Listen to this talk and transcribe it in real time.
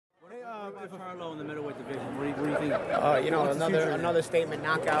about Charlo in the middleweight division? What do you think? You know, another statement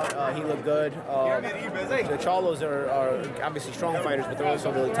knockout. He looked good. The Charlos are obviously strong fighters, but they're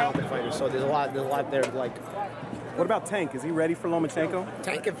also really talented fighters. So there's a lot there to like. What about Tank? Is he ready for Lomachenko?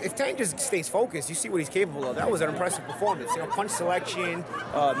 Tank, if Tank just stays focused, you see what he's capable of. That was an impressive performance. You know, punch selection,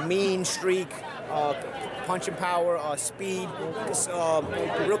 mean streak, punching power, speed,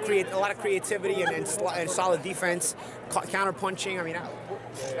 a lot of creativity and solid defense, counter punching. I mean,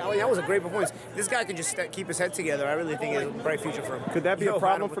 that was a great performance. This guy can just keep his head together. I really think it's a bright future for him. Could that be a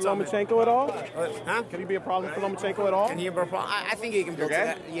problem for Lomachenko at all? Huh? Could he be a problem for Lomachenko at all? Can he be a problem? I think he can build to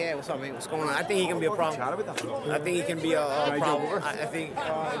that. Yeah, what's up, man? What's going on? I think he can be a problem. I think he can be a problem. I think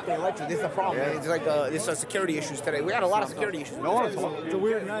this is a problem. Yeah. It's like there's security issues today. We had a lot of security issues. No, it's a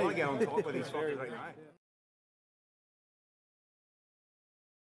weird night. I want to get on top of these fuckers right now.